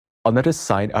Another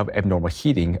sign of abnormal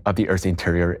heating of the Earth's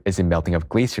interior is the melting of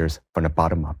glaciers from the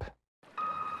bottom up.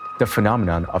 The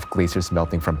phenomenon of glaciers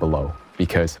melting from below,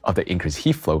 because of the increased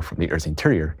heat flow from the Earth's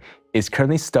interior, is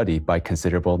currently studied by a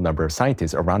considerable number of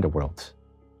scientists around the world.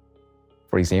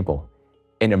 For example,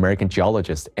 an American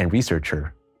geologist and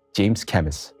researcher, James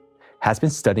Kemmis, has been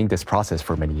studying this process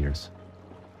for many years.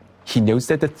 He knows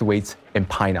that the Thwaites and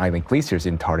Pine Island glaciers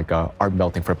in Antarctica are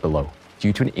melting from below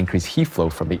due to an increased heat flow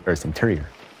from the Earth's interior.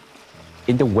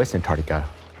 In the West Antarctica,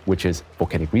 which is a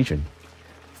volcanic region,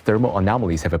 thermal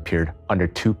anomalies have appeared under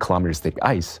 2 kilometers thick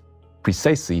ice,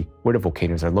 precisely where the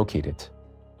volcanoes are located.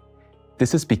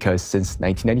 This is because since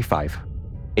 1995,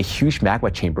 a huge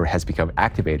magma chamber has become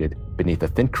activated beneath the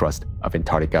thin crust of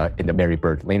Antarctica in the Mary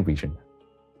Byrd Land region.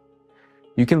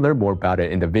 You can learn more about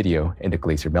it in the video in the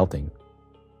glacier melting.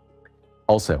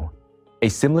 Also, a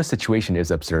similar situation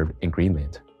is observed in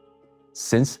Greenland.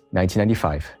 Since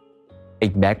 1995, a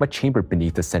magma chamber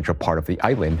beneath the central part of the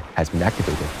island has been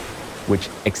activated, which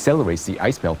accelerates the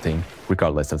ice melting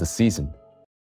regardless of the season.